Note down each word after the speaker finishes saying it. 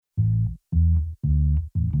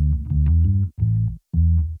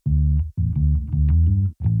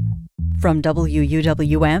From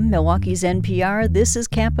WUWM, Milwaukee's NPR, this is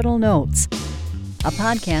Capitol Notes, a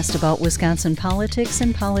podcast about Wisconsin politics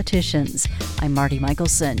and politicians. I'm Marty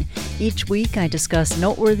Michelson. Each week I discuss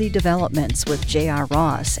noteworthy developments with J.R.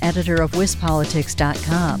 Ross, editor of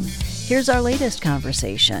WisPolitics.com. Here's our latest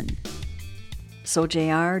conversation. So,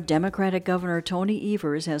 J.R., Democratic Governor Tony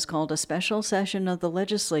Evers has called a special session of the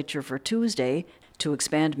legislature for Tuesday to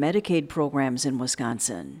expand Medicaid programs in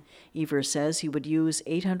Wisconsin. Evers says he would use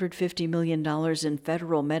 $850 million in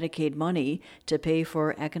federal Medicaid money to pay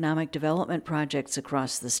for economic development projects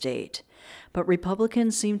across the state. But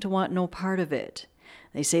Republicans seem to want no part of it.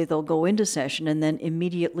 They say they'll go into session and then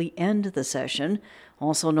immediately end the session,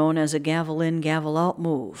 also known as a gavel-in, gavel-out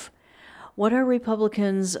move. What are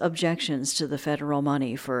Republicans' objections to the federal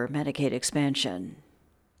money for Medicaid expansion?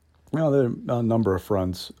 Well, there are a number of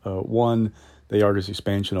fronts. One, they argue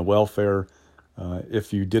expansion of welfare.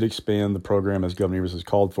 If you did expand the program as Governor Evers has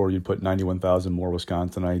called for, you'd put 91,000 more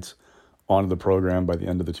Wisconsinites onto the program by the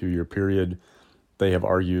end of the 2-year period. They have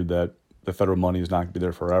argued that the federal money is not going to be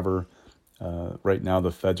there forever. Right now,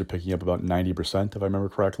 the feds are picking up about 90%, if I remember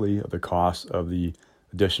correctly, of the cost of the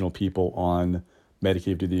additional people on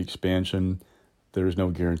Medicaid to the expansion. There is no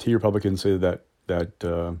guarantee. Republicans say that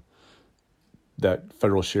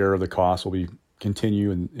federal share of the cost will continue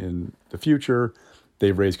in the future.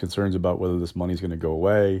 They've raised concerns about whether this money is going to go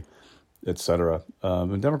away, et cetera.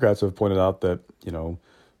 And Democrats have pointed out that,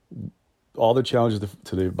 all the challenges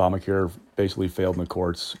to the Obamacare basically failed in the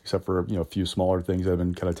courts, except for, a few smaller things that have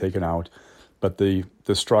been kind of taken out. But the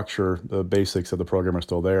structure, the basics of the program are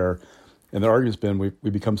still there. And the argument's been we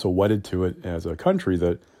become so wedded to it as a country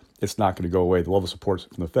that it's not going to go away. The level of support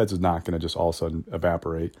from the feds is not going to just all of a sudden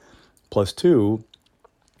evaporate. Plus two,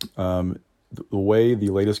 the way the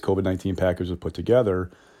latest COVID-19 package was put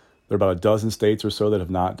together, there are about a dozen states or so that have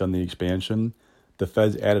not done the expansion. The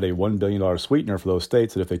feds added a $1 billion sweetener for those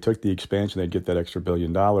states that if they took the expansion, they'd get that extra $1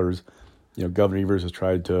 billion. Governor Evers has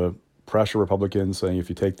tried to pressure Republicans, saying if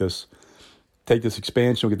you take this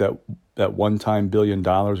expansion, you'll get that one-time $1 billion. You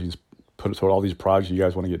can put it toward all these projects you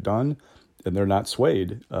guys want to get done, and they're not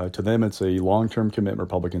swayed. To them, it's a long-term commitment.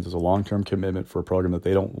 Republicans, it's a long-term commitment for a program that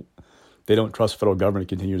they don't trust the federal government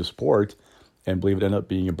to continue to support, and believe it ended up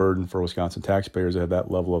being a burden for Wisconsin taxpayers that have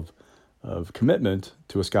that level of commitment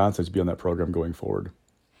to Wisconsin to be on that program going forward.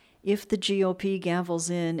 If the GOP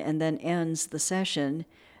gavels in and then ends the session,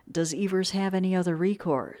 does Evers have any other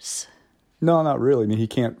recourse? No, not really. I mean, he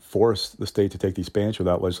can't force the state to take the expansion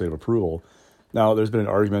without legislative approval. Now, there's been an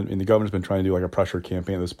argument, and the governor's been trying to do like a pressure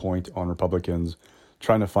campaign at this point on Republicans,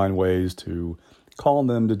 trying to find ways to call on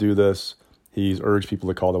them to do this. He's urged people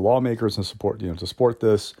to call their lawmakers and to support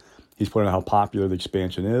this. He's pointed out how popular the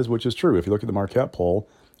expansion is, which is true. If you look at the Marquette poll,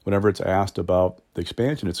 whenever it's asked about the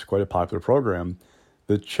expansion, it's quite a popular program.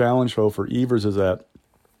 The challenge, though, for Evers is that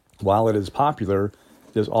while it is popular,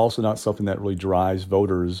 it is also not something that really drives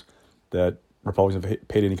voters that Republicans have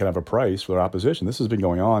paid any kind of a price for their opposition. This has been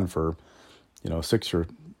going on for 6 or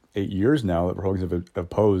 8 years now that Republicans have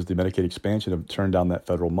opposed the Medicaid expansion, have turned down that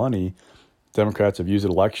federal money. Democrats have used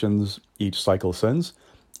elections each cycle since,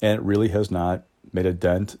 and it really has not made a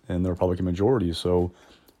dent in the Republican majority. So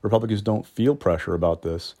Republicans don't feel pressure about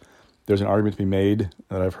this. There's an argument to be made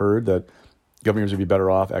that I've heard that governors would be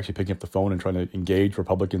better off actually picking up the phone and trying to engage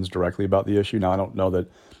Republicans directly about the issue. Now, I don't know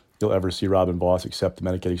that you'll ever see Robin Vos accept the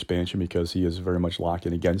Medicaid expansion because he is very much locked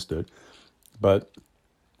in against it. But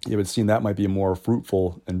it would seem that might be a more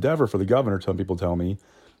fruitful endeavor for the governor, some people tell me,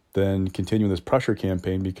 than continuing this pressure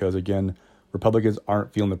campaign because, again, Republicans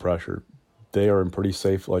aren't feeling the pressure. They are in pretty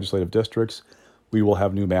safe legislative districts. We will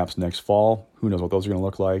have new maps next fall. Who knows what those are going to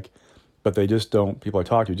look like. But they just don't, people I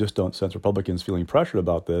talk to just don't sense Republicans feeling pressured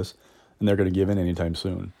about this, and they're going to give in anytime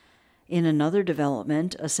soon. In another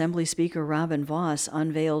development, Assembly Speaker Robin Vos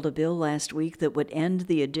unveiled a bill last week that would end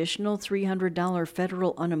the additional $300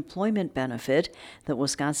 federal unemployment benefit that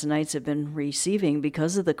Wisconsinites have been receiving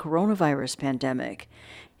because of the coronavirus pandemic.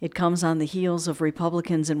 It comes on the heels of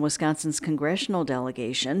Republicans in Wisconsin's congressional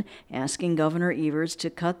delegation asking Governor Evers to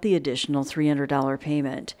cut the additional $300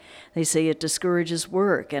 payment. They say it discourages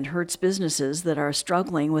work and hurts businesses that are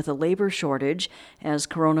struggling with a labor shortage as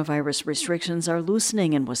coronavirus restrictions are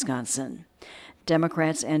loosening in Wisconsin.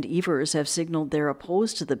 Democrats and Evers have signaled they're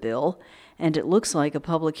opposed to the bill, and it looks like a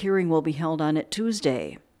public hearing will be held on it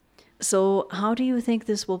Tuesday. So how do you think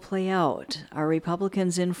this will play out? Are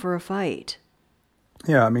Republicans in for a fight?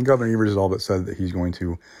 Yeah, I mean, Governor Evers has all but said that he's going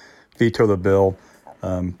to veto the bill.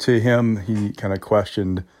 To him, he kind of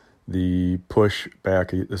questioned the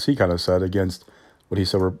pushback, as he kind of said, against what he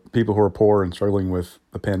said were people who are poor and struggling with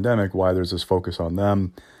the pandemic, why there's this focus on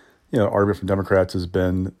them. Argument from Democrats has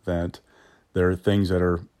been that There are things that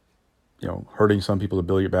are, hurting some people's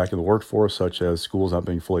ability to get back in the workforce, such as schools not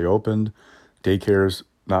being fully opened, daycares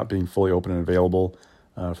not being fully open and available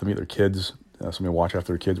for them to get their kids, somebody to watch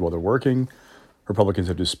after their kids while they're working. Republicans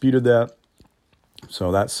have disputed that.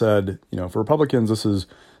 So that said, for Republicans, this is,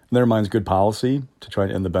 in their minds, good policy to try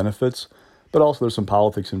and end the benefits. But also there's some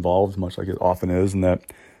politics involved, much like it often is, and that,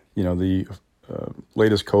 the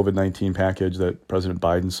latest COVID-19 package that President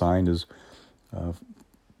Biden signed is,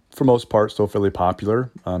 for most part, still fairly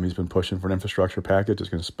popular. He's been pushing for an infrastructure package.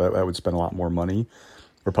 That would spend a lot more money.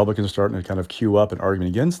 Republicans are starting to kind of queue up an argument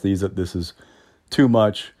against these, that this is too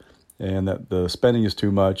much and that the spending is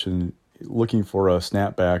too much, and looking for a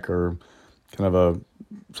snapback or kind of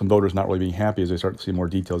some voters not really being happy as they start to see more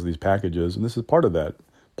details of these packages. And this is part of that,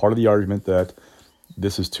 part of the argument that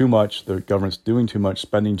this is too much, the government's doing too much,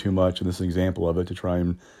 spending too much, and this is an example of it to try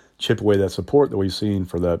and chip away that support that we've seen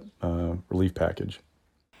for that relief package.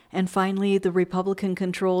 And finally, the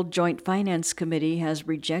Republican-controlled Joint Finance Committee has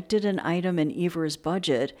rejected an item in Evers'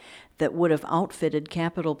 budget that would have outfitted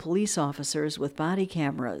Capitol Police officers with body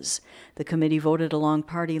cameras. The committee voted along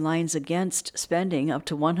party lines against spending up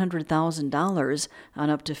to $100,000 on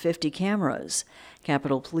up to 50 cameras.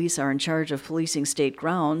 Capitol Police are in charge of policing state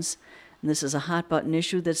grounds, and this is a hot-button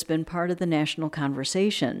issue that's been part of the national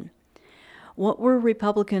conversation. What were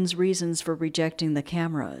Republicans' reasons for rejecting the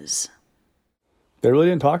cameras? They really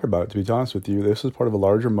didn't talk about it, to be honest with you. This is part of a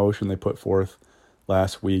larger motion they put forth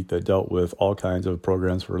last week that dealt with all kinds of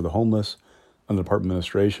programs for the homeless under the Department of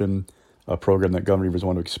Administration, a program that Governor Evers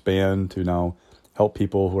wanted to expand to now help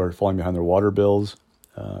people who are falling behind their water bills,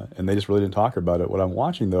 and they just really didn't talk about it. What I'm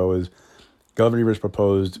watching, though, is Governor Evers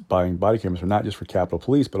proposed buying body cameras for not just for Capitol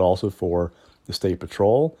Police, but also for the State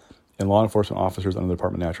Patrol and law enforcement officers under the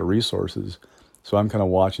Department of Natural Resources. So I'm kind of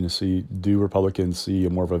watching to see, do Republicans see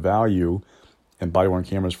more of a value and body-worn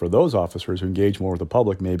cameras for those officers who engage more with the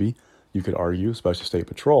public, maybe, you could argue, especially State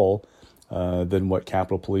Patrol, than what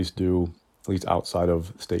Capitol Police do, at least outside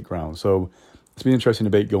of state grounds. So it's been an interesting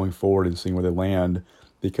debate going forward and seeing where they land,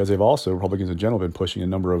 because they've also, Republicans in general, been pushing a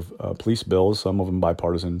number of police bills, some of them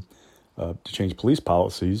bipartisan, to change police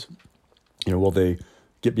policies. Will they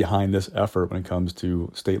get behind this effort when it comes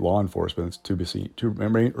to state law enforcement? It's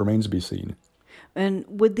remains to be seen. And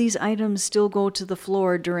would these items still go to the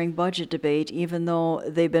floor during budget debate, even though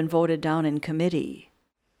they've been voted down in committee?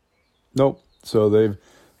 Nope. So the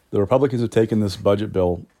Republicans have taken this budget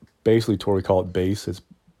bill basically to what we call it base. It's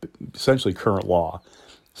essentially current law.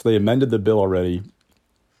 So they amended the bill already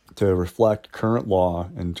to reflect current law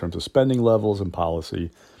in terms of spending levels and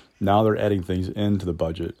policy. Now they're adding things into the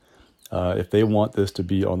budget. If they want this to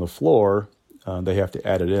be on the floor, they have to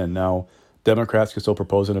add it in. Now, Democrats can still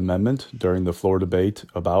propose an amendment during the floor debate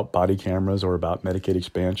about body cameras or about Medicaid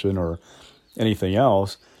expansion or anything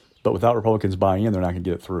else, but without Republicans buying in, they're not going to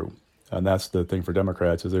get it through. And that's the thing for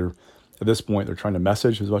Democrats, is at this point, they're trying to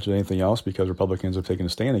message as much as anything else, because Republicans have taken a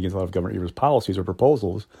stand against a lot of Governor Evers' policies or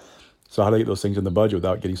proposals. So how do they get those things in the budget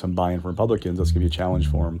without getting some buy-in from Republicans? That's going to be a challenge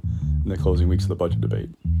for them in the closing weeks of the budget debate.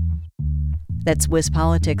 That's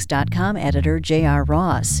WisPolitics.com editor J.R.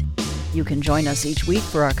 Ross. You can join us each week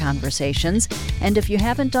for our conversations, and if you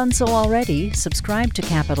haven't done so already, subscribe to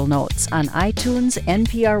Capitol Notes on iTunes,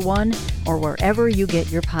 NPR One, or wherever you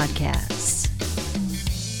get your podcasts.